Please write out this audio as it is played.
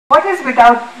What is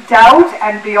without doubt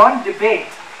and beyond debate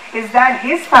is that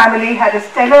his family had a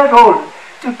stellar role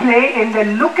to play in the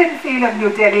look and feel of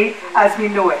New Delhi as we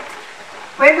know it.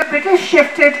 When the British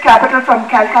shifted capital from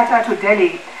Calcutta to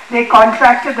Delhi, they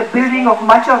contracted the building of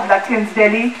much of Lutyens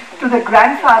Delhi to the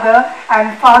grandfather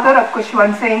and father of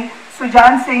Khushwant Singh,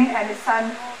 Sujan Singh, and his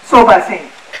son Sobha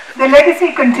Singh. The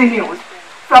legacy continues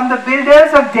from the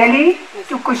builders of Delhi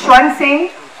to Khushwant Singh,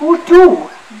 who too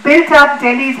built up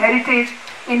Delhi's heritage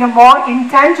in a more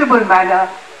intangible manner,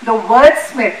 the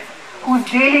wordsmith whose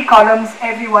daily columns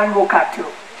everyone woke up to.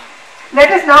 Let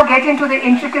us now get into the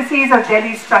intricacies of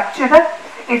Delhi's structure,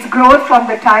 its growth from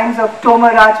the times of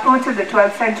Tomar Rajputs in the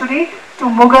 12th century to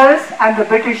Mughals and the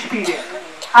British period.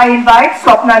 I invite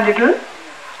Swapna Liddle,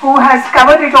 who has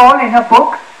covered it all in her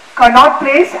book, Connaught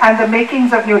Place and the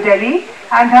Makings of New Delhi,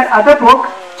 and her other book,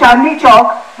 Chandni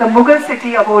Chowk, the Mughal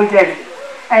City of Old Delhi.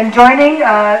 And joining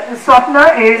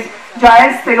Swapna is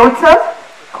Giles Tillotson,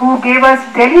 who gave us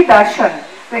Delhi Darshan,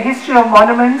 the history of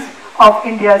monuments of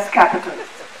India's capital.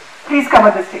 Please come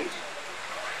on the stage.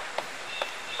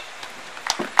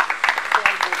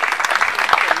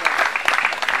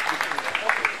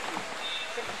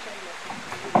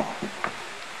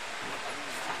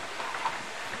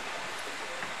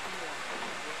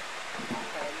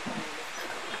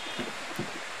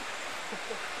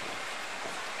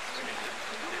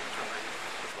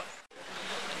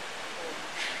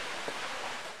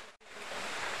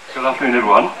 Good afternoon,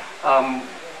 everyone. A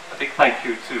big thank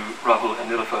you to Rahul and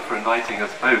Nilofer for inviting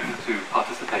us both to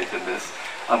participate in this.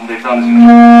 They've done, as you know,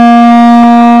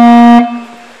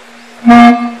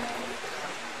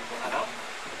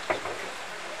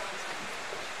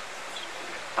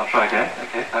 I'll try again.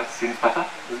 Okay, that seems better.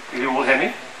 Can you all hear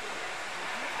me?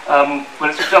 Well,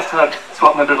 as you've just heard,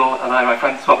 Swapna Liddle and I, my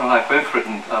friend Swapna and I, have both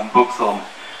written books on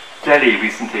Delhi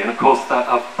recently, and of course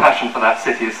our passion for that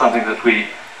city is something that we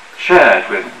shared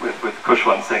with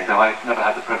Khushwant Singh, though I never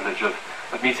had the privilege of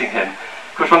meeting him.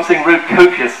 Khushwant Singh wrote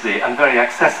copiously and very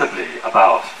accessibly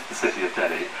about the city of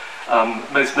Delhi,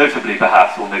 most notably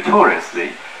perhaps, or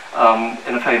notoriously,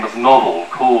 in a famous novel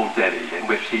called Delhi, in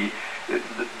which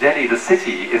Delhi, the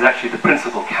city, is actually the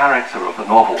principal character of the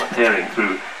novel, appearing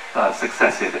through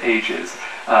successive ages.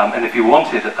 And if you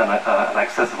wanted an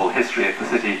accessible history of the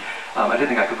city, I don't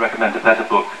think I could recommend a better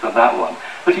book than that one.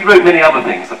 But he wrote many other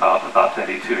things about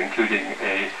Delhi too, including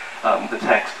the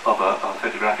text of a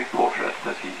photographic portrait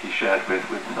that he shared with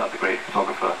the great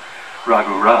photographer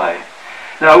Raghu Rai.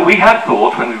 Now, we had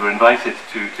thought, when we were invited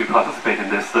to participate in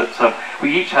this, that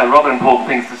we each had rather important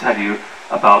things to tell you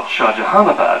about Shah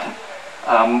Jahanabad,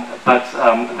 but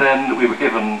then we were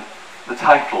given the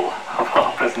title of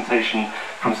our presentation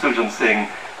from Sujan Singh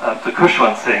to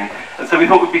Khushwant Singh, and so we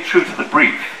thought we'd be true to the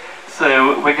brief.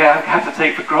 So we're going to have to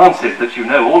take for granted that you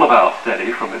know all about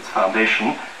Delhi from its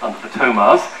foundation under the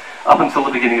Tomars up until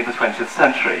the beginning of the 20th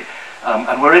century.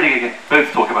 And we're really going to both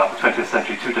talk about the 20th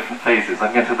century, two different phases.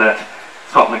 I'm going to let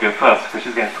Swapna go first, because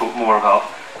she's going to talk more about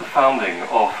the founding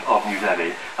of New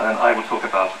Delhi, and then I will talk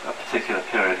about a particular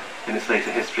period in its later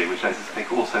history, which I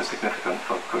think also significant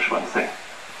for Khushwant Singh.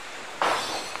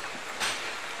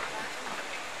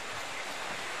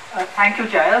 Thank you,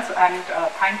 Giles, and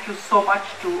thank you so much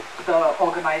to the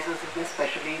organizers of this,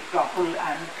 especially Rahul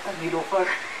and Nilofer,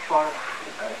 for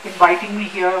inviting me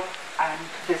here and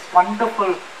this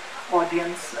wonderful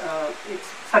audience. It's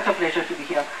such a pleasure to be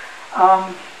here.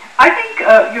 I think,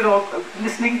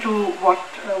 listening to what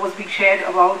was being shared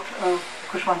about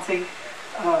Khushwant Singh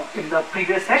in the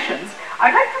previous sessions,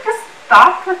 I'd like to just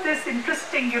start with this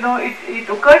interesting, it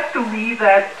occurred to me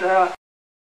that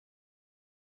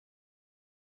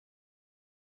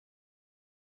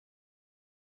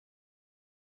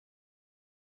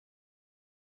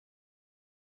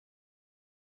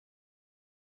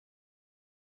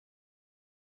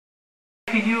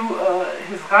he knew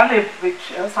his Ghalib,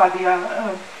 which Sadia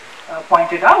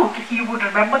pointed out, he would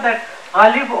remember that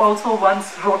Ghalib also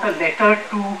once wrote a letter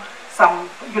to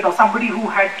somebody who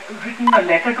had written a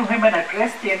letter to him and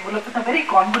addressed the envelope in a very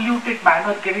convoluted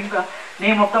manner, giving the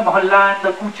name of the mohalla and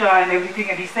the kucha and everything,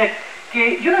 and he said,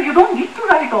 okay, you don't need to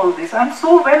write all this. I'm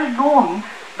so well known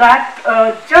that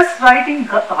just writing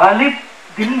Ghalib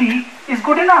Delhi is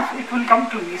good enough, it will come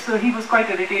to me. So he was quite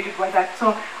irritated by that.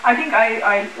 So I think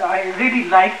I really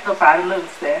like the parallels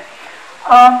there.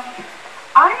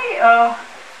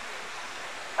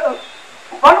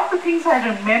 One of the things I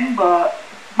remember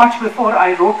much before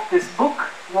I wrote this book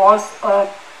was a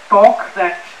talk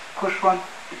that Khushwant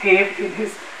gave in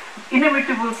his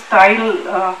inimitable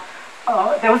style.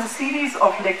 There was a series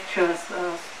of lectures,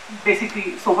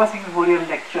 basically Sobha Singh Memorial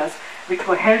lectures, which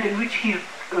were held, in which he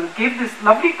gave this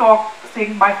lovely talk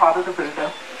Singh, My Father the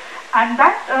Builder. And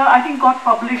that I think got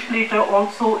published later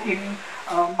also in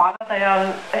Mala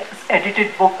Dayal's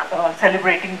edited book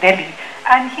celebrating Delhi.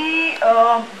 And he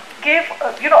gave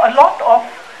a lot of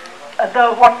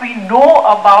what we know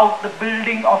about the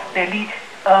building of Delhi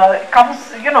comes,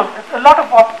 a lot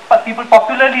of what people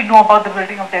popularly know about the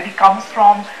building of Delhi comes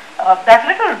from that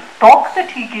little talk that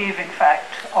he gave, in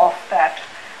fact, of that.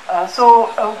 So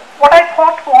what I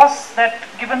thought was that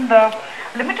given the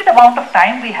limited amount of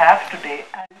time we have today,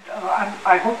 and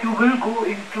I hope you will go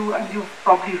into, and you've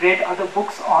probably read other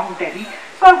books on Delhi,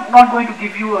 so I'm not going to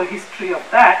give you a history of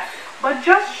that, but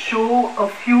just show a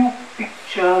few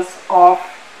pictures of,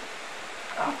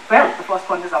 well, the first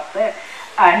one is up there,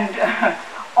 and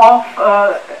of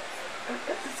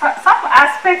some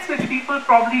aspects which people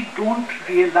probably don't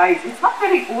realize. It's not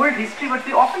very old history, but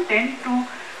we often tend to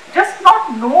just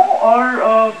not know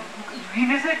or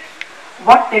revisit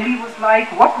what Delhi was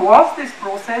like, what was this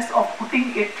process of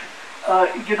putting it,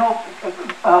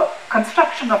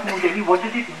 construction of New Delhi, what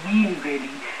did it mean really?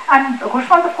 And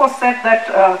Khushwant of course said that,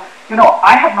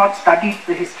 I have not studied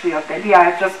the history of Delhi, I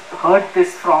have just heard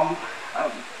this from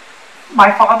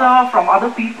my father, from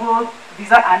other people.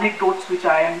 These are anecdotes which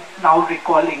I am now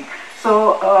recalling.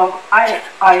 So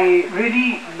I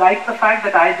really like the fact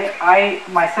that I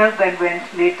myself then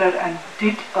went later and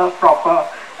did a proper,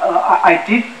 I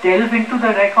did delve into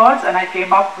the records and I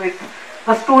came up with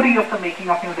the story of the making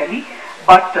of New Delhi.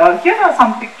 But here are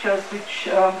some pictures which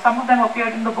some of them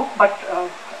appeared in the book, but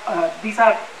these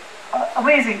are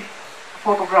amazing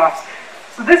photographs.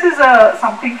 So this is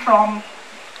something from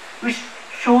which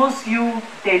shows you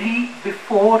Delhi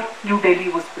before New Delhi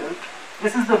was built.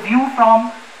 This is the view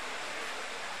from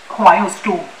Humayun's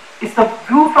tomb. It's the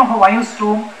view from Humayun's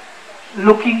tomb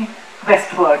looking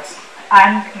westwards.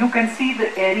 And you can see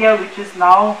the area which is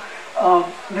now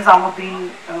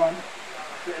Nizamuddin,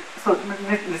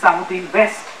 Nizamuddin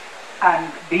West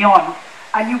and beyond.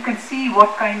 And you can see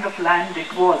what kind of land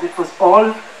it was. It was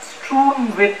all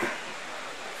strewn with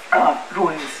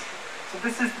ruins. So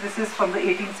this is from the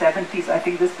 1870s. I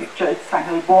think this picture is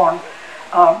Samuel Bourne.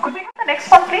 Could we have the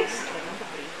next one, please?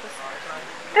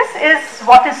 This is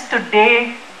what is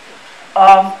today.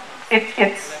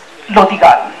 It's Lodi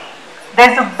Garden.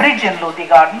 There's a bridge in Lodi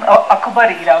Garden, Akbar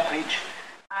Hira Bridge,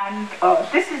 and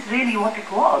this is really what it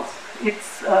was.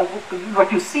 It's what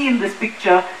you see in this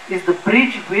picture is the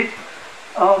bridge with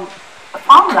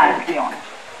farmland beyond.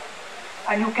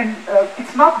 And you can,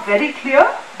 it's not very clear,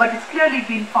 but it's clearly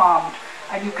been farmed.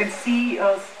 And you can see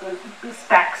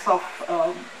stacks of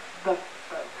the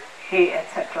hay,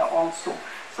 etc. also.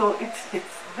 So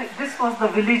this was the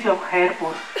village of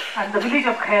Khairpur. And the village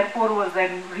of Khairpur was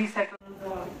then resettled.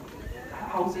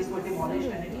 The houses were demolished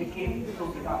and it became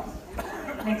Lodigas.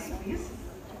 Next, please.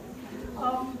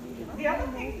 The other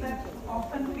thing that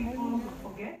often people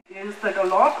forget is that a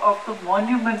lot of the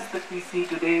monuments that we see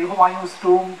today, Humayun's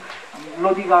tomb,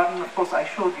 Lodi Garden, of course I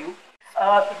showed you,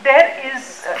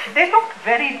 they looked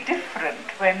very different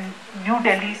when New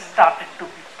Delhi started to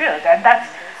be built, and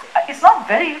it's not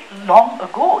very long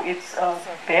ago. It's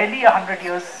barely 100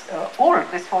 years old.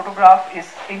 This photograph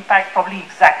is in fact probably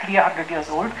exactly 100 years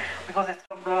old because it's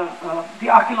from the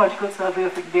Archaeological Survey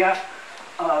of India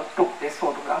took this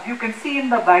photograph. You can see in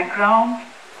the background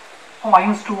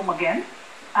Humayun's tomb again,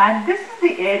 and this is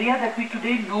the area that we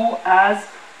today know as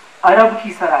Arab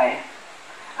Ki Sarai.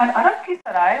 And Arab Ki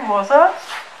Sarai was a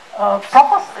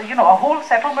proper, a whole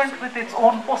settlement with its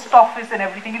own post office and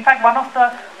everything. In fact, one of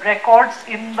the records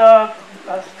in the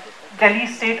Delhi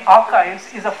State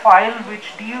Archives is a file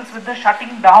which deals with the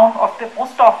shutting down of the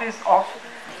post office of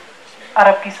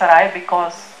Arab Ki Sarai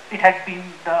because it had been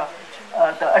the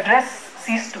address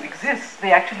ceased to exist.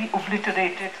 They actually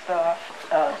obliterated the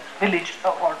village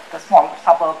or the small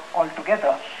suburb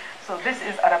altogether. So this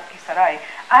is Arab Ki Sarai,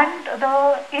 and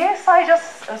the ASI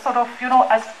just sort of,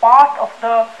 as part of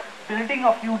the building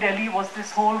of New Delhi was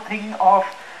this whole thing of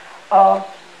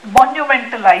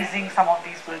monumentalizing some of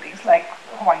these buildings like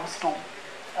Humayun's tomb.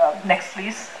 Next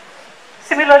please.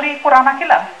 Similarly, Purana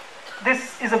Killa.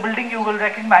 This is a building you will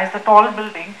recognize. The tall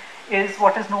building is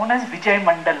what is known as Vijay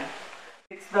Mandal.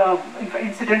 It's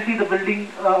incidentally the building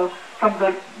from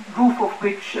the roof of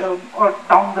which, or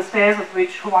down the stairs of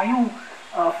which Humayun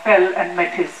fell and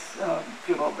met his,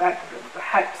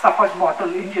 had suffered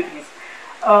mortal injuries.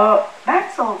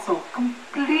 That's also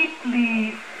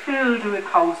completely filled with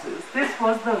houses. This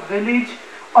was the village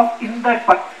of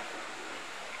Indarpat,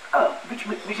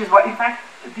 which is what, in fact,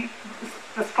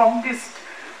 the strongest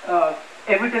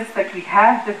evidence that we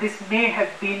have that this may have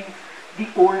been the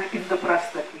old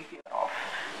Indraprasth that we hear of.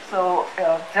 So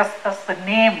just as the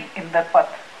name Indarpat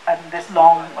and this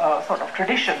long sort of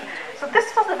tradition. So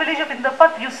this was the village of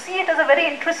Indrapat. You see it as a very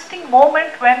interesting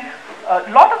moment when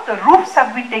a lot of the roofs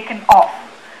have been taken off.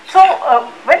 So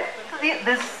when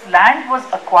this land was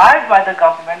acquired by the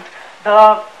government,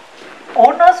 the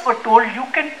owners were told you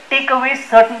can take away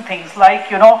certain things like,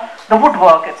 you know, the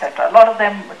woodwork, etc. A lot of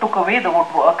them took away the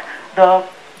woodwork.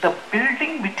 The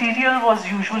building material was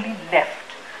usually left.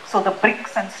 So the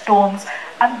bricks and stones,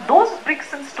 and those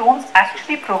bricks and stones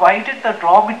actually provided the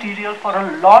raw material for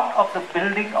a lot of the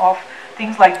building of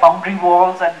things like boundary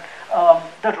walls and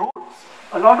the roads.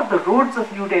 A lot of the roads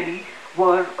of New Delhi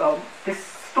were this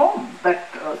stone that,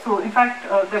 so in fact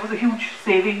there was a huge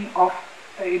saving of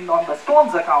on the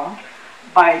stones account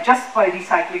just by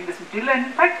recycling this material. And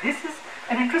in fact this is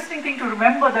an interesting thing to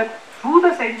remember, that through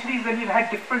the centuries when we've had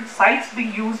different sites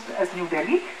being used as New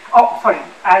Delhi,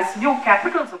 as new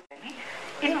capitals of Delhi,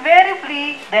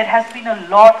 invariably there has been a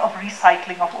lot of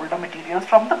recycling of older materials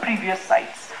from the previous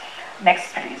sites.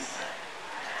 Next please.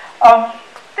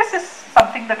 This is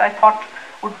something that I thought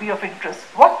would be of interest.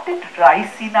 What did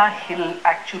Raisina Hill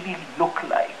actually look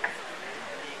like?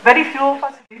 Very few of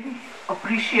us really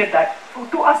appreciate that. So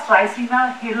to us,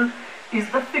 Raisina Hill is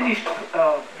the finished,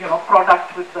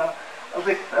 product with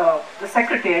the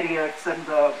secretariats and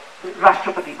the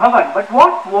Rashtrapati Bhavan. But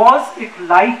what was it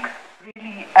like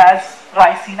really as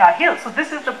Raisina Hill? So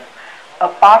this is the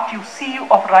part you see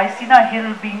of Raisina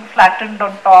Hill being flattened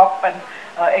on top and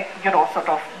sort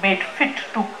of made fit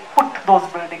to put those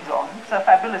buildings on. It's a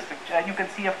fabulous picture, and you can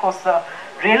see, of course, the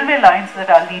railway lines that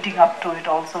are leading up to it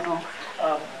also to,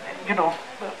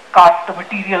 cart the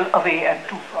material away and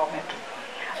to from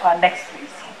it. Next, please.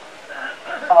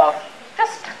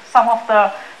 Just some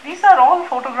of these are all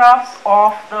photographs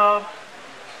of the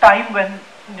time when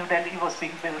New Delhi was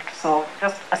being built. So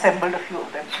just assembled a few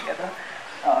of them together.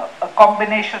 A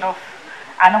combination of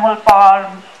animal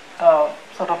power,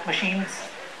 sort of machines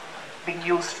being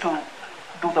used to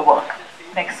do the work.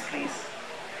 Next, please.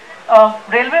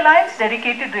 Railway lines,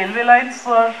 dedicated railway lines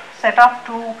were set up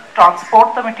to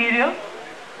transport the material.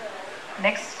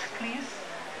 Next, please.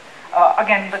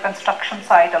 Again, the construction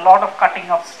site, a lot of cutting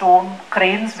of stone,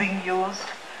 cranes being used.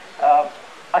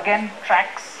 Again,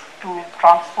 tracks to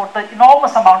transport the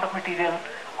enormous amount of material,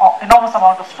 enormous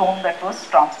amount of stone that was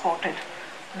transported.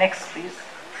 Next, please.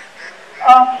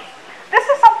 This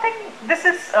is something,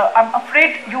 I'm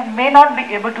afraid you may not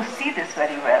be able to see this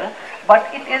very well, but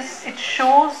it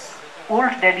shows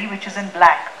Old Delhi, which is in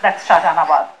black. That's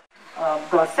Shahjahanabad,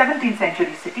 the 17th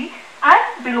century city.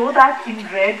 And below that in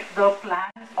red, the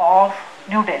plans of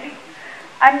New Delhi.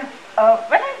 And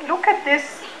when I look at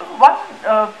this, one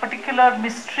particular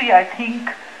mystery I think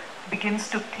begins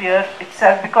to clear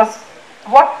itself, because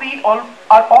what we all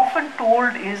are often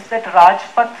told is that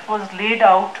Rajpath was laid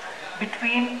out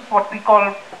between what we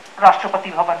call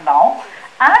Rashtrapati Bhavan now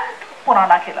and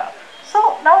Purana Killa.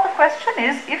 So now the question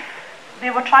is, if they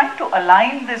were trying to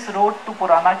align this road to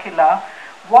Purana Killa,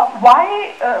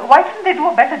 why didn't they do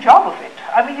a better job of it?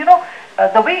 I mean,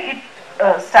 the way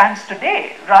it stands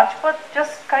today, Rajpath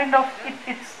just kind of,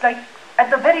 it's like at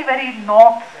the very, very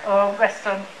north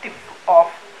western tip of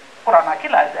Purana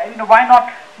Killa. Why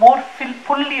not more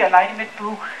fully align it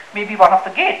to maybe one of the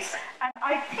gates? And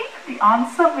I think the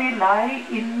answer may lie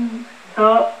in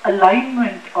the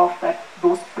alignment of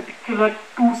those particular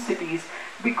two cities,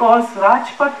 because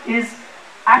Rajpath is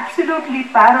absolutely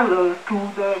parallel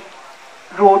to the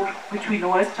road which we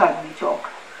know as Chandni Chowk.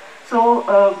 So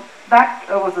that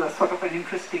was a sort of an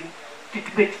interesting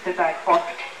tidbit that I thought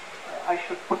I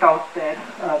should put out there.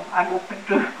 I'm open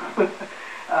to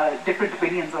different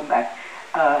opinions on that.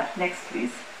 Next,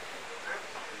 please.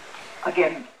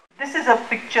 Again, this is a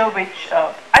picture which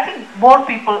I think more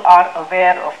people are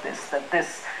aware of this, that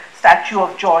this statue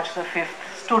of George V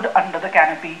stood under the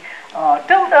canopy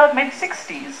till the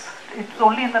mid-60s. It's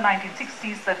only in the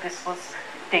 1960s that this was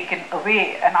taken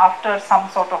away, and after some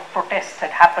sort of protest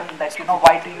had happened that,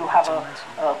 why do you have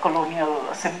a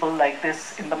colonial symbol like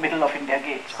this in the middle of India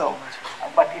Gate? So,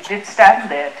 but it did stand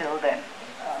there till then.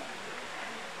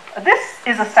 This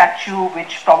is a statue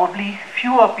which probably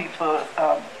fewer people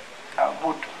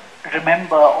would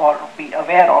remember or be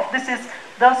aware of. This is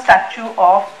the statue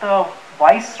of the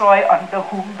Viceroy under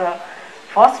whom the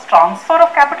first transfer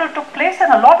of capital took place,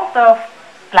 and a lot of the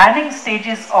planning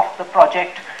stages of the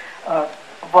project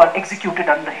were executed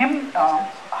under him,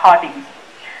 Harding.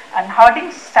 And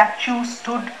Harding's statue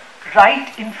stood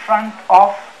right in front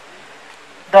of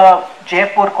the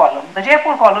Jaipur column. The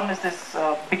Jaipur column is this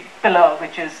big pillar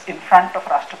which is in front of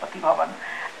Rashtrapati Bhavan.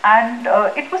 And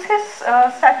it was his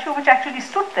statue which actually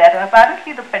stood there. And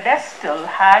apparently the pedestal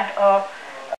had a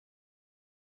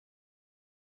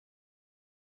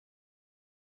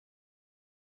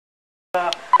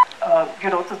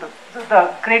to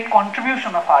the great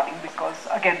contribution of Harding, because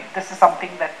again, this is something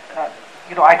that,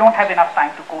 I don't have enough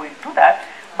time to go into that.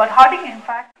 But Harding, in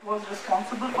fact, was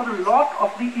responsible for a lot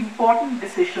of the important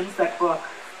decisions that were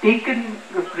taken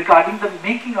regarding the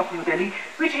making of New Delhi,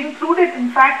 which included,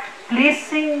 in fact,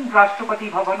 placing Rashtrapati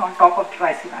Bhavan on top of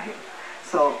Raisina Hill.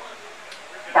 So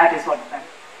that is one of them.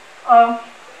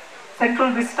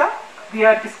 Central Vista. We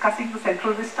are discussing the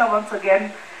Central Vista once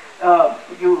again. All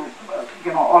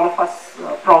of us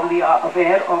probably are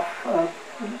aware of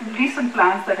recent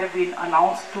plans that have been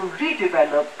announced to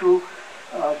redevelop, to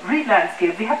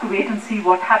re-landscape. We have to wait and see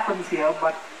what happens here,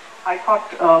 but I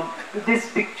thought this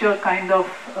picture kind of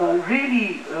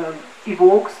really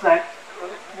evokes that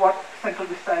what Central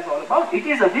Vista is all about. It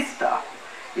is a vista.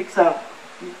 It's a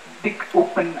big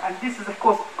open, and this is of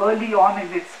course early on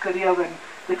in its career when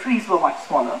the trees were much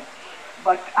smaller.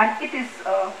 But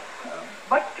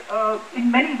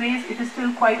in many ways it is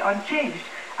still quite unchanged,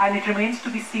 and it remains to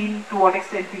be seen to what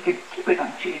extent we can keep it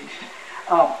unchanged.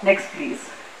 Next, please.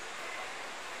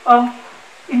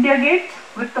 India Gate,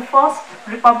 with the first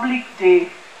Republic Day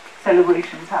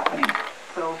celebrations happening.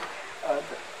 So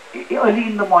early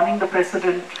in the morning, the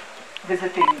President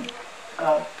visiting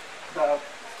the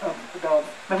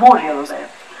memorial there.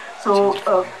 So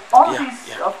all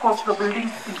these, of course, the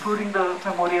buildings, including the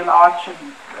Memorial Arch,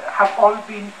 have all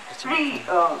been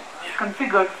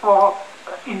reconfigured for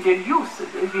Indian use.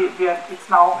 It's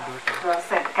now the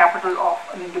said capital of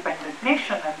an independent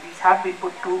nation, and these have been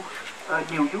put to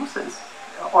new uses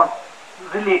or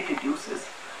related uses.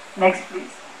 Next,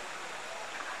 please.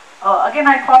 Again,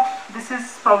 I thought this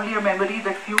is probably a memory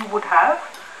that few would have.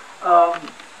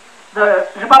 The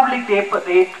Republic Day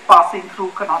parade passing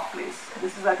through Connaught Place.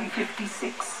 This is, I think,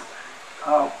 56,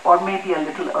 or maybe a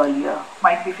little earlier,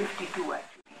 might be 52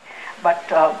 actually. But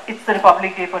it's the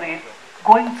Republic Day parade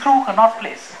going through Connaught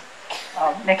Place.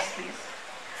 Next, please.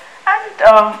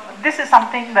 And this is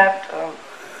something that,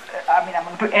 I'm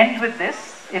going to end with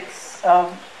this. It's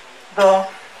the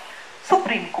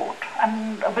Supreme Court.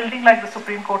 And a building like the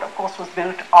Supreme Court, of course, was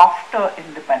built after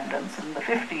independence in the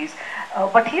 50s.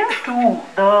 But here too,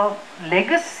 the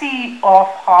legacy of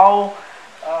how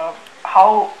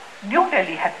New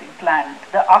Delhi had been planned,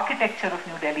 the architecture of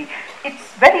New Delhi,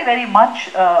 it's very, very much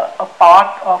a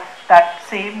part of that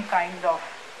same kind of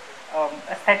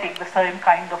aesthetic, the same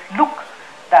kind of look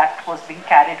that was being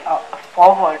carried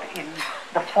forward in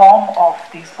the form of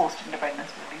these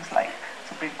post-independence buildings like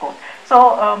Supreme Court.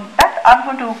 So that I'm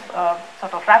going to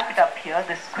sort of wrap it up here,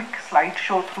 this quick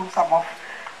slideshow through some of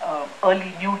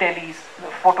early New Delhi's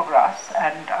photographs,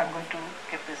 and I'm going to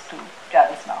give this to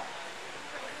Giles now.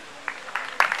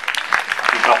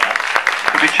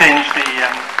 Could we change the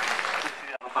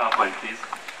PowerPoint, please?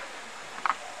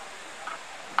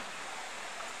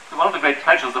 So one of the great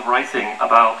pleasures of writing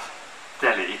about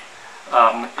Delhi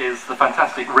is the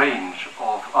fantastic range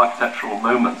of architectural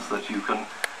moments that you can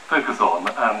focus on,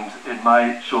 and in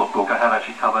my short book I have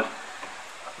actually covered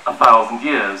 1,000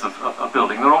 years of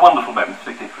building. There are wonderful moments,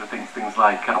 particularly for things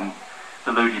like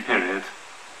the Lodi period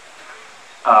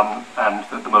and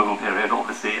the Mughal period,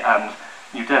 obviously, and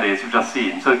New Delhi, as you've just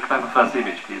seen. So can I have the first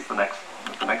image, please, the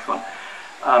next one.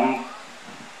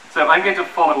 So I'm going to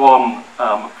follow on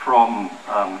from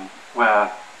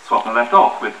where Swapna left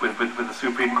off with the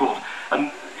Supreme Court.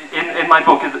 And in my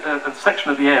book, a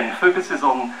section at the end focuses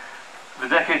on the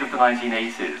decade of the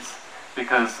 1980s,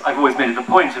 because I've always made it a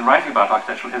point in writing about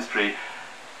architectural history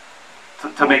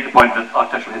to make the point that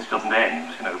architectural history doesn't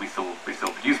end. You know, we still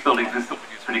produce buildings, we still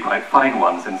produce really quite fine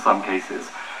ones in some cases.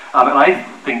 And I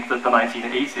think that the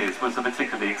 1980s was a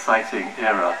particularly exciting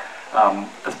era,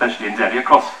 especially in Delhi,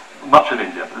 across much of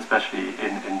India, but especially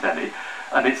in Delhi.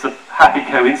 And it's a happy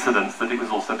coincidence that it was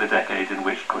also the decade in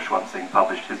which Khushwant Singh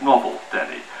published his novel,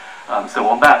 Delhi. So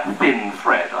on that thin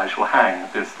thread, I shall hang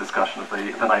this discussion of the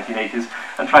 1980s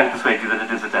and try to persuade you that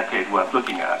it is a decade worth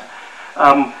looking at.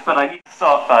 But I need to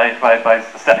start by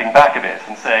stepping back a bit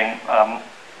and saying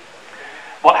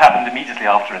what happened immediately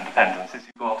after independence is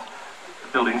you've got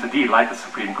buildings indeed like the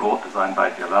Supreme Court, designed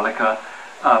by Lalika,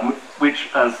 which,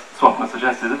 as Swapna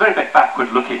suggested, is a very bit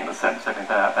backward-looking in a sense. I think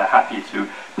they're happy to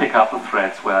pick up the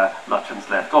threads where Lutyens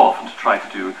left off and to try to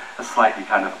do a slightly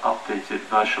kind of updated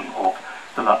version of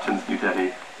the Lutyens New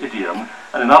Delhi idiom.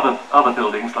 And in other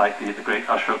buildings like the great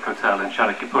Ashok Hotel in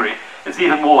Chanakya, it's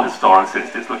even more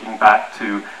historicist. It's looking back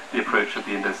to the approach of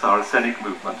the Indo-Saracenic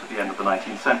movement at the end of the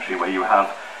 19th century, where you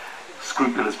have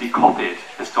scrupulously copied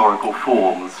historical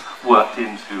forms worked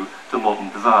into the modern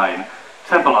design.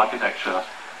 Temple architecture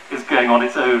is going on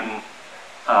its own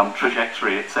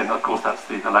trajectory. It's saying, of course, that's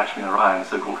the Lakshmi Narayan,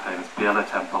 so-called famous Birla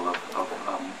temple of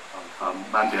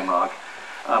Mandiamag,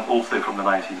 also from the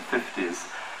 1950s.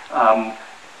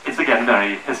 It's again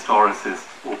very historicist,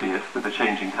 albeit with the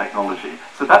changing technology.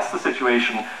 So that's the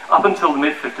situation up until the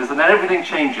mid-50s, and then everything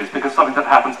changes because something that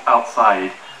happens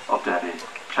outside of Delhi,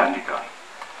 Chandigarh.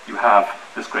 You have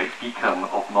this great beacon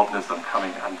of modernism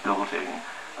coming and building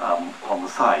on the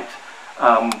site.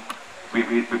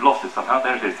 We've lost it somehow.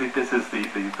 There it is. This is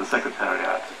the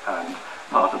Secretariat and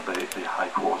part of the High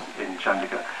Court in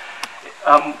Chandigarh.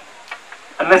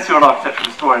 Unless you're an architectural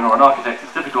historian or an architect,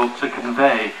 it's difficult to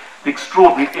convey the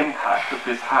extraordinary impact that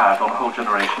this had on a whole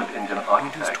generation of Indian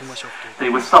architects. They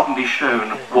were suddenly shown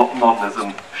what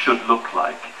modernism should look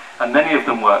like. And many of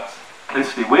them worked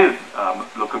closely with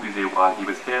Le Corbusier while he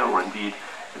was here, or indeed,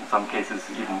 in some cases,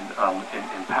 even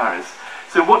in Paris.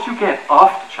 So what you get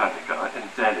after Chandigarh in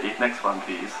Delhi, next one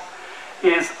please,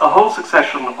 is a whole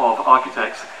succession of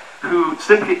architects who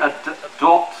simply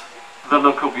adopt the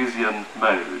Le Corbusian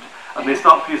mode, and they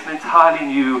start to produce an entirely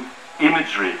new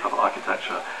imagery of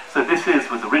architecture. So this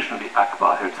was originally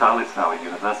Akbar Hotel, it's now a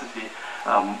university.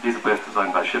 These are both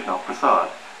designed by Shivnath Prasad.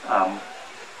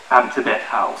 And Tibet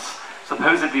House,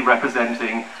 supposedly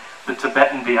representing the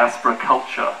Tibetan diaspora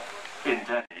culture in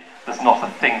Delhi. There's not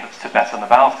a thing that's Tibetan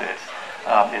about it.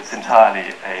 It's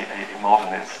entirely a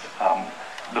modernist,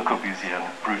 Le Corbusian,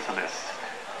 brutalist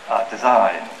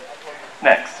design.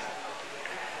 Next.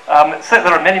 So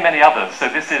there are many others. So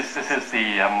this is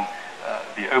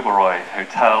the Oberoi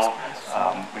Hotel,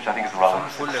 which I think is a rather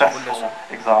successful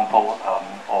example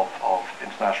of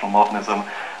international modernism,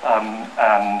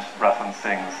 and Ratan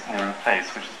Singh's Nehru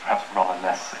Place, which is perhaps rather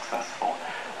less successful,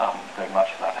 though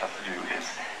much of that has to do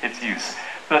with its use.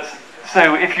 But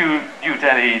so if you knew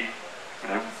Delhi,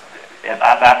 at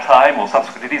that time or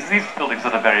subsequently, these buildings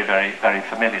that are very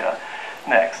familiar.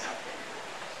 Next.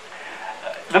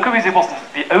 Le Corbusier wasn't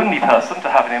the only person to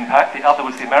have an impact. The other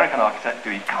was the American architect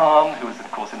Louis Kahn, who was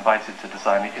of course invited to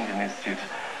design the Indian Institute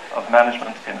of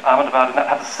Management in Ahmedabad, and that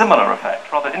had a similar effect,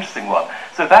 rather interesting one.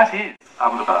 So that is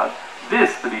Ahmedabad.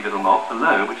 This, believe it or not,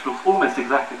 below, which looks almost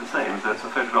exactly the same, as though it's a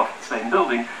photograph of the same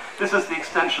building, this is the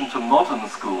extension to Modern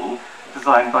School,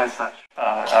 designed by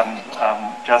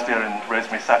Jasbir and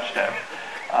Rosemary Sachdev.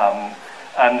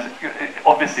 And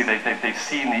obviously they've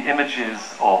seen the images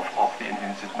of the Indian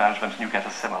Institute of Management, and you get a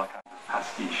similar kind of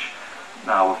pastiche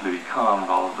now of Louis Kahn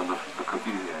rather than of Le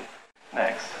Corbusier.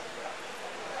 Next.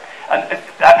 And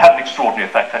that had an extraordinary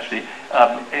effect, actually,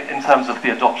 in terms of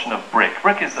the adoption of brick.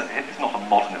 Brick is not a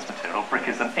modernist material. Brick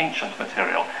is an ancient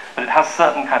material, but it has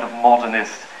certain kind of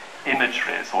modernist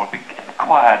imageries, or it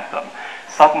acquired them.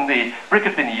 Suddenly, brick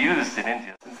had been used in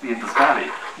India since the Indus Valley.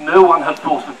 No one had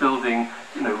thought of building,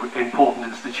 important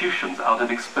institutions out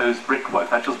of exposed brickwork.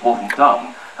 That just wasn't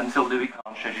done until Louis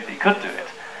Kahn showed you that he could do it.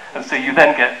 And so you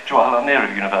then get Jawaharlal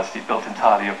Nehru University built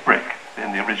entirely of brick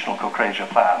in the original Kokreja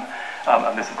plan.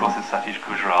 And this, of course, is Satish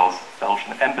Gujral's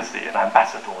Belgian embassy, an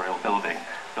ambassadorial building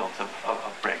built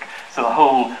of brick. So the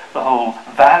whole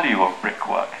value of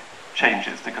brickwork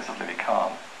changes because of Louis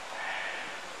Kahn.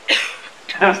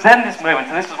 There was then this moment,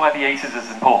 and this is why the 80s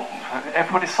is important.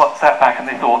 Everybody sat back and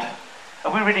they thought,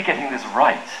 are we really getting this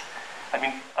right? I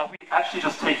mean, are we actually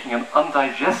just taking an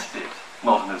undigested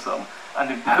modernism and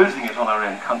imposing it on our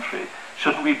own country?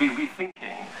 Shouldn't we be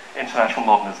rethinking international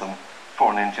modernism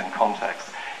for an Indian context?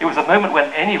 It was a moment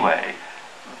when, anyway,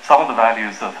 some of the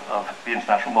values of the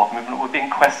international modern movement were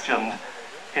being questioned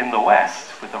in the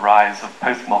West with the rise of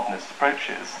postmodernist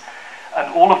approaches.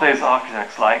 And all of those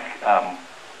architects, like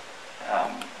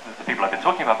the people I've been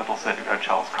talking about, but also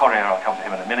Charles Corrier, I'll come to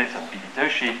him in a minute, and B.D.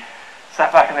 Doshi,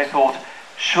 sat back and they thought,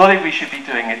 surely we should be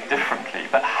doing it differently,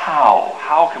 but how?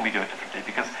 How can we do it differently?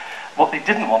 Because what they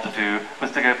didn't want to do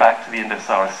was to go back to the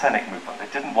Indo-Saracenic movement.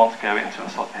 They didn't want to go into a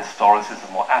sort of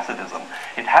historicism or atavism.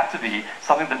 It had to be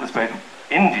something that was both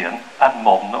Indian and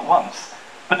modern at once.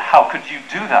 But how could you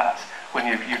do that when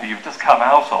you've just come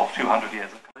out of 200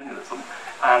 years of colonialism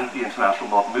and the international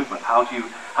modern movement? How do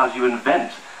you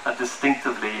invent a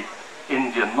distinctively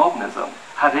Indian modernism?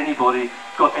 Had anybody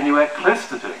got anywhere close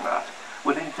to doing that?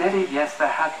 Well, in Delhi, yes, there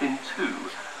had been two.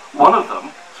 One of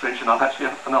them, strange enough, actually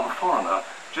another foreigner,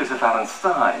 Joseph Allen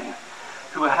Stein,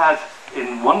 who had,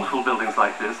 in wonderful buildings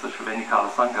like this, the Triveni Kala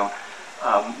Sangam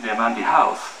near Mandi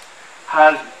House,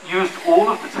 had used all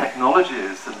of the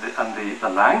technologies and the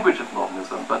language of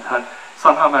modernism, but had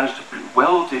somehow managed to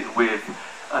weld it with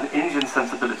an Indian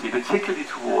sensibility, particularly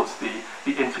towards the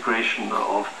integration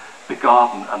of the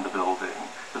garden and the building.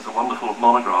 There's a wonderful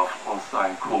monograph on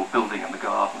Stein called Building in the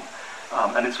Garden.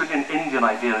 And it's really an Indian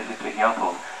idea that he's picking up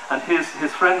on. And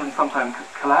his friend and sometime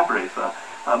collaborator,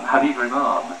 Habib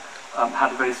Rahman,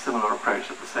 had a very similar approach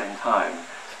at the same time.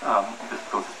 This, of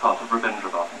course, is part of Robert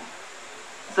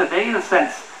they in a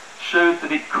sense showed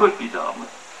that it could be done,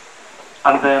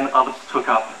 and then others took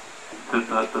up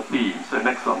the theme. So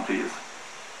next one, please.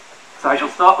 So I shall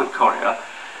start with Correa.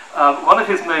 One of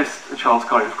his most, Charles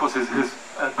Correa, of course, his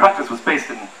practice was based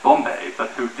in Bombay, but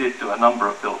who did do a number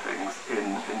of buildings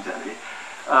in Delhi.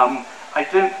 I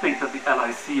don't think that the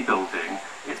LIC building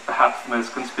is perhaps the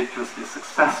most conspicuously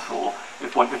successful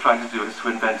if what you're trying to do is to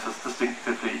invent a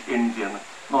distinctively Indian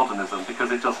modernism,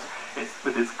 because it's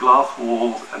with its glass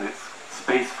walls and its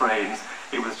space frames,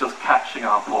 it was just catching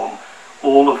up on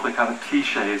all of the kind of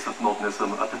cliches of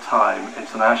modernism at the time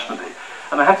internationally.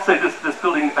 And I have to say this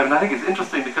building, I mean, I think it's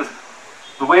interesting because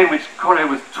the way in which Correa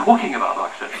was talking about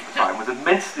architecture at the time was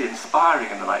immensely inspiring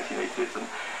in the 1980s. And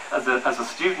as a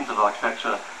student of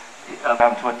architecture,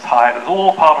 down to a tie, it was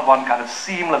all part of one kind of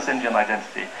seamless Indian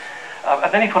identity.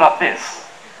 And then he put up this,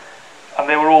 and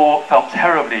they were all felt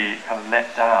terribly kind of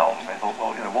let down. They thought,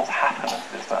 well, you know, what's happened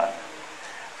to this man?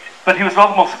 But he was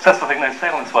rather more successful, I think, no say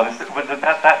on this one.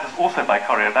 That is also by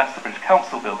Correa, that's the British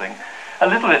Council building. A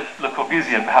little bit Le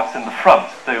Corbusier, perhaps in the front,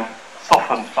 though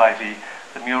softened by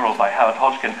the mural by Howard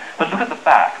Hodgkin. But look at the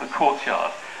back, the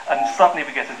courtyard, and suddenly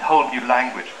we get a whole new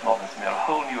language of modernism, a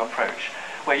whole new approach,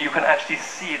 where you can actually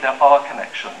see there are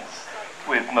connections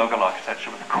with Mughal architecture,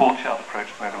 with the courtyard approach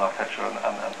to Mughal architecture,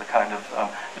 and the kind of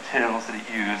materials that it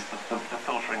used, the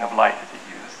filtering of light that it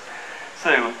used.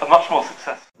 So a much more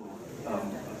successful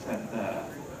attempt there.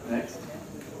 Next.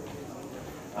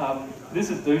 This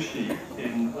is Doshi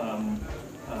in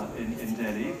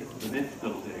Delhi, the NIF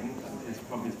building, and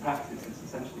from his practice it's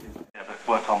essentially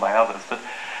worked on by others. But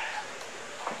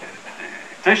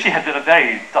Doshi had been a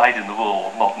very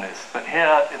dyed-in-the-wool modernist, but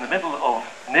here in the middle of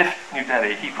NIF, New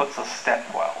Delhi, he puts a step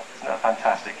well. Isn't that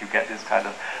fantastic? You get this kind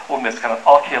of, almost kind of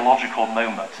archaeological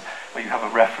moment where you have a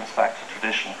reference back to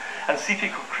tradition. And C.P.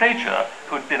 Kukreja,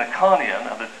 who had been a Carnian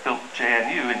and had built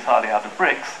JNU entirely out of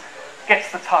bricks,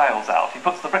 gets the tiles out. He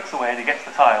puts the bricks away and he gets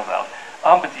the tiles out.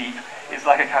 Amberdeep is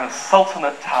like a kind of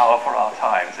sultanate tower for our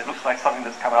times. It looks like something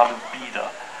that's come out of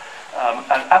Bida.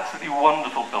 An absolutely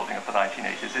wonderful building of the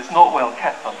 1980s. It's not well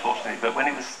kept, unfortunately, but when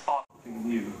it was sparkling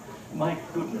new, my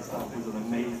goodness, that was an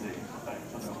amazing effect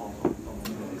on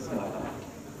the skyline.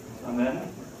 And then,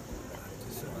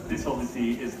 this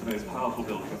obviously is the most powerful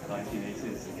building of the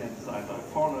 1980s, again designed by a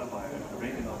foreigner, by an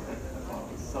Iranian architect,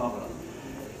 Sava.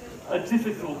 A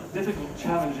difficult,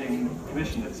 challenging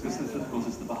commission, because this, of course,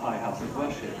 is the Baha'i house of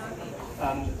worship.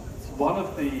 And one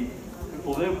of the,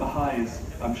 although Baha'i is,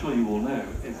 I'm sure you all know,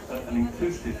 is an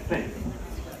inclusive faith,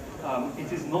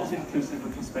 it is not inclusive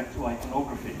with respect to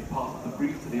iconography. Part of the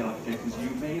brief to the architect is you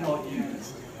may not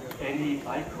use any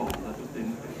icon that has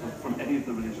been from any of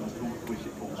the religions to which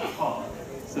it forms a part.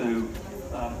 So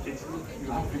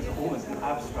you have to use almost an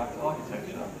abstract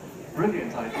architecture.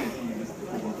 Brilliant idea to use the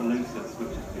form of the lotus,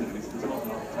 which is not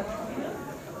an architectural view,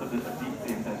 but a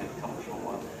deeply embedded cultural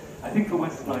one. I think for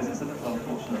Westernized it's a little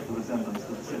unfortunate, the resemblance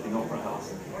to the Sydney Opera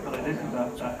House, but I don't think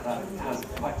that has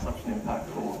quite such an impact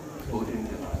for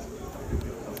Indianized.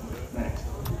 Next.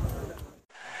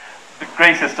 The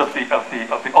greatest of the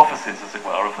offices, as it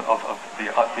were, of the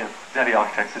Delhi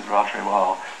architects is Raj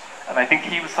Rewal, and I think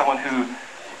he was someone who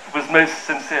was most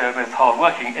sincere, most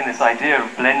hard-working in this idea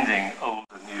of blending old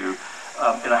and new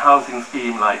in a housing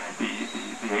scheme like the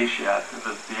Asiad,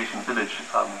 the Asian village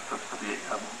for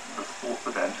the sports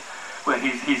event, where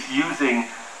he's using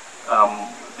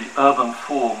the urban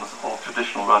forms of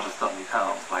traditional Rajasthani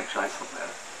towns like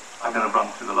Jaisalmer. I'm going to run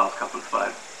through the last couple of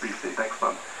slides briefly. Next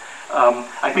one.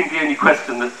 I think the only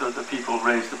question that the people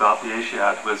raised about the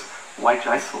Asiad was why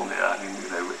Jaisalmer? I mean,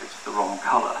 it's the wrong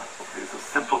colour. It's a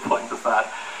simple point as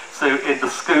that. So in the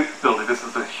Scope building, this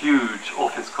is a huge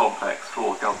office complex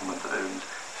for government-owned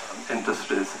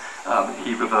industries.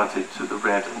 He reverted to the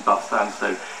red and buff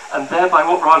sandstone. And thereby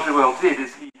what Raj Rewal did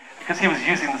is because he was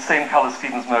using the same colour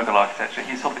scheme as Mughal architecture,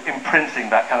 he's sort of imprinting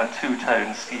that kind of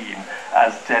two-tone scheme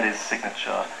as Delhi's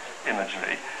signature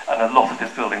imagery. And a lot of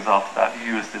his buildings after that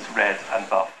used this red and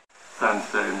buff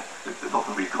sandstone. It's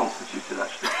often reconstituted,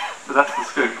 actually. So that's the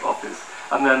Scope office.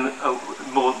 And then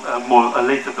a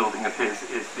later building of his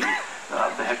is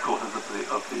the headquarters of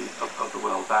the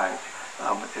World Bank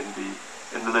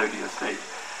in the Lodi estate.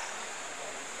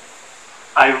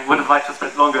 I would have liked to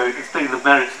spend longer explaining the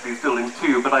merits of these buildings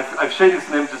too, but I've shown you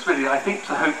some images really, I think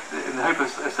in the hope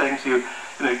of saying to you,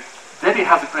 Delhi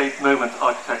has a great moment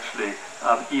architecturally,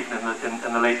 even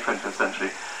in the late 20th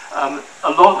century.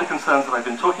 A lot of the concerns that I've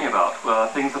been talking about were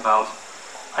things about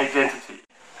identity.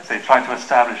 So trying to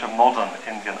establish a modern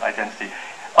Indian identity.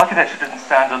 Architecture didn't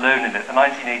stand alone in it. The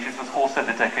 1980s was also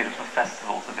the decade of the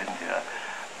festivals of India.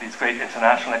 These great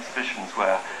international exhibitions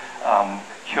where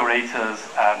curators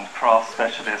and craft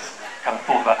specialists kind of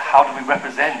thought about how do we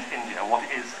represent India, what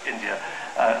is India,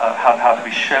 how do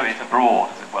we show it abroad,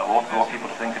 as it were, what do we want people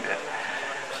to think of it.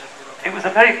 It was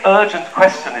a very urgent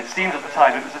question, it seemed at the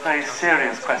time, it was a very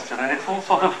serious question, and it's all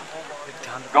sort of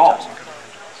gone.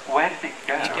 Where did it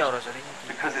go?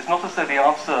 Because it's not as though the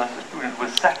answer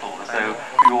was settled, as though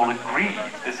we all agreed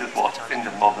this is what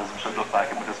Indian modernism should look like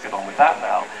and we'll just get on with that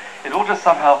now. It all just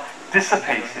somehow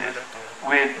dissipated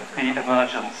with the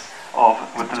emergence of,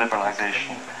 with the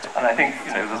liberalisation. And I think,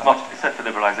 there's much to be said for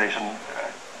liberalisation.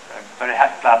 I'm very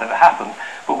glad that it happened,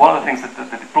 but one of the things that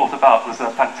it brought about was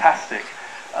a fantastic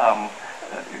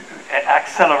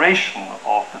acceleration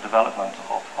of the development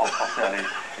of Delhi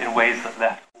in ways that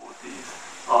left all of these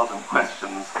ardent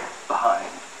questions behind.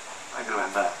 I'm going to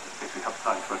end there in case we have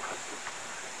time for a question.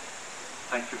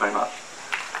 Thank you very much.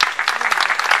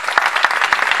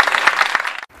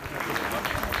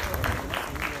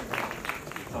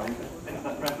 Sorry, in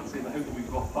that referencing, I hope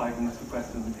we've got 5 minutes for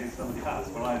questions in case somebody has,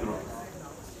 for either of us.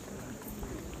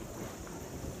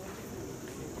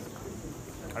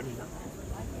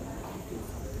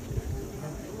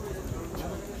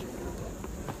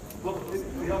 Well,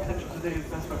 the architecture today is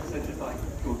best represented by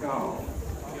Gurgaon,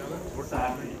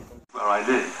 sadly, where I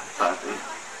live, sadly.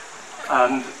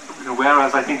 And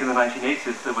whereas I think in the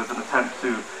 1980s there was an attempt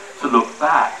to look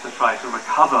back, to try to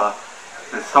recover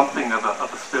something of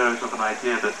a spirit of an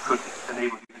idea that could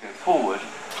enable you to go forward,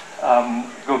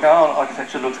 Gurgaon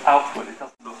architecture looks outward. It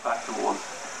doesn't look back towards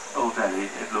Old Delhi.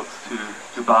 It looks to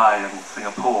Dubai and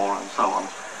Singapore and so on,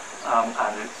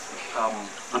 and it's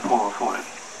the poorer for it.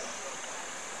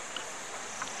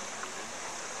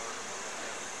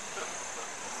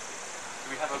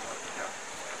 We have a,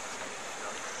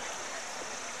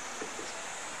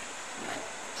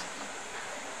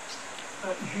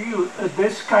 Gilles,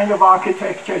 this kind of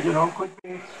architecture, could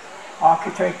be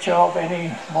architecture of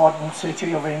any modern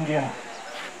city of India.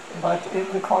 But in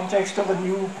the context of a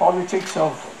new politics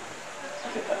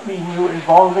new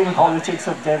evolving politics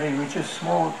of Delhi, which is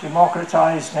more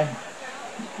democratized and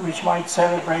which might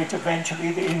celebrate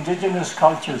eventually the indigenous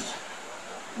cultures,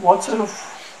 what sort of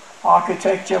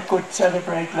architecture could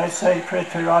celebrate, let's say,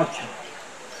 Prithviraj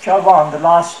Chauhan, the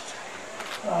last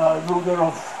ruler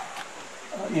of,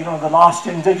 the last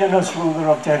indigenous ruler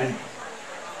of Delhi,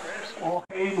 or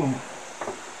Hemu?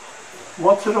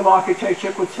 What sort of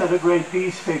architecture could celebrate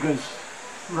these figures,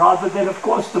 rather than, of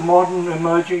course, the modern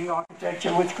emerging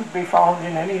architecture which could be found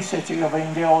in any city of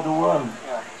India or the world?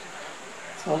 Yeah.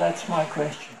 So that's my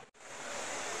question.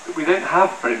 We don't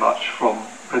have very much from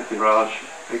Prithviraj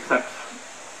except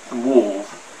some walls,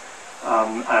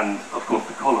 and of course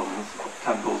the columns of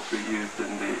temples we used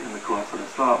in the course of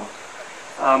Islam.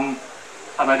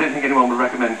 And I don't think anyone would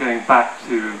recommend going back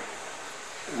to,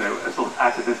 a sort of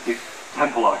atavistic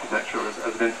temple architecture as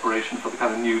an inspiration for the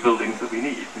kind of new buildings that we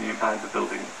need, the new kinds of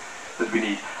buildings that we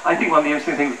need. I think one of the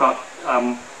interesting things about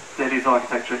Delhi's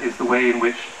architecture is the way in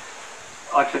which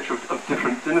architecture of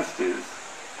different dynasties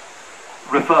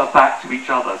refer back to each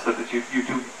other, so that you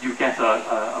get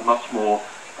a much more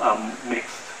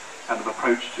mixed kind of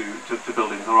approach to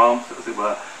buildings. There aren't, as it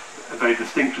were, very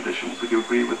distinct traditions. Would you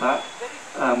agree with that?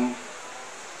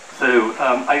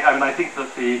 I think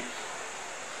that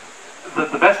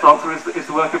the best answer is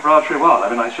the work of Raj Rewal.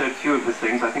 I showed a few of his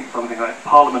things. I think something like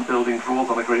Parliament Building draws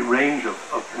on a great range of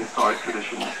historic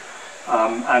traditions,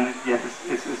 and yet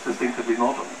it's distinctively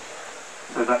modern.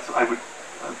 So I'd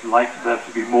like there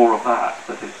to be more of that,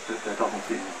 but there doesn't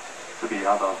seem to be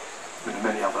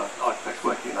many other architects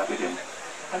working in that medium.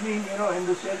 In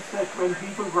the sense that when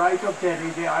people write of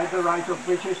Delhi, they either write of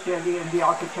British Delhi and the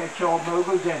architecture or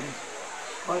Mughal Delhi.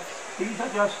 But these are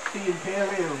just the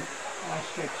imperial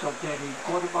aspects of Delhi.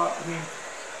 What about,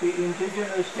 the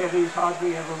indigenous Delhi is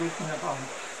hardly ever written about.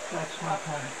 That's my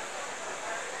point.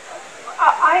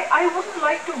 I wouldn't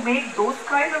like to make those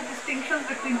kind of distinctions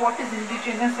between what is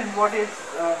indigenous and what is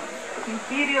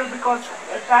imperial, because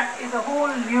that is a whole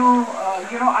new,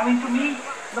 to me,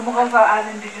 the Mughals are as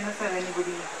indigenous as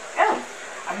anybody else.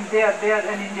 They are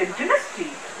an Indian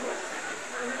dynasty.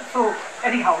 So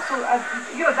anyhow,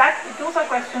 those are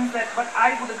questions that, but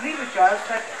I would agree with Giles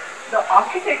that the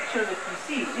architecture that we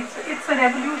see, it's an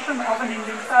evolution of an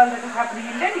Indian style that is happening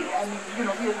in Delhi.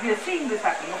 We are seeing this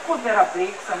happening. Of course, there are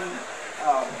breaks and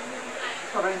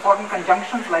sort of important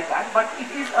conjunctions like that, but it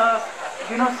is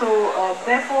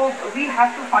therefore we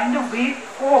have to find a way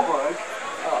forward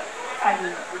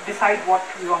and decide what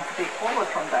we want to take forward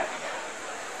from that.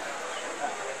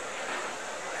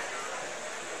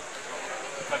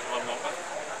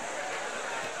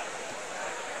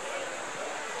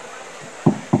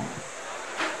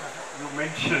 You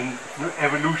mention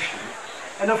evolution.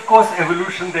 And of course,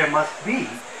 evolution there must be.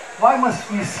 Why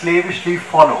must we slavishly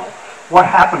follow what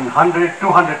happened 100,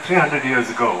 200, 300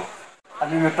 years ago? I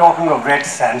mean, we're talking of red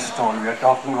sandstone, we're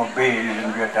talking of beige,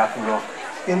 and we're talking of...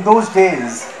 In those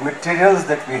days, materials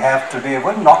that we have today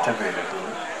were not available.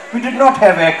 We did not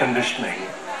have air conditioning.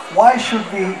 Why should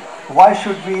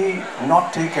we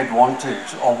not take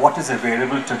advantage of what is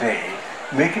available today,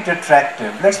 make it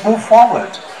attractive? Let's move forward.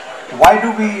 Why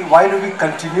do we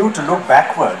continue to look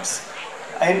backwards?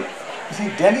 And you see,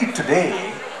 Delhi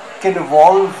today can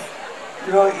evolve,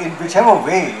 in whichever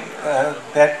way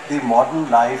that the modern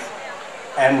life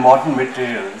and modern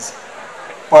materials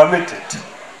permit it.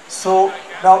 So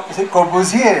now, you see,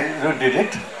 Corbusier did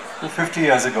it 50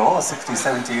 years ago, or 60,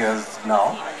 70 years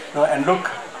now, and look,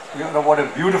 what a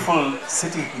beautiful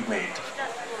city he made.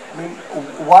 I mean,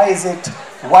 why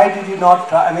did he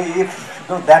not, I mean, if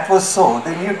that was so,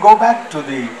 then you'd go back to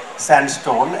the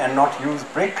sandstone and not use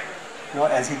brick,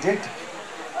 as he did.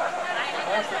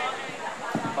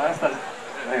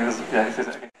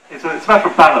 It's a matter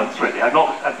of balance, really. I'm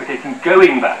not advocating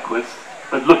going backwards,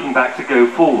 but looking back to go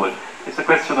forward. It's a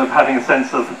question of having a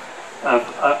sense of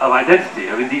identity,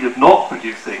 of indeed of not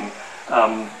producing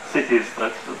cities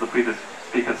that the previous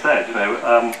speaker said,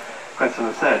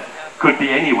 questioner said, could be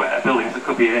anywhere, buildings that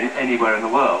could be anywhere in the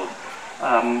world.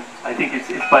 I think it's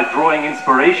by drawing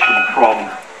inspiration from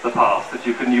the past that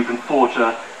you can forge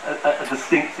a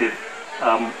distinctive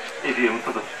idiom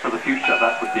for the future.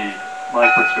 That would be my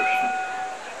prescription.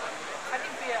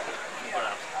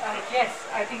 Yes,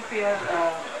 I think we are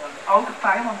out of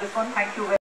time on this one. Thank you very much.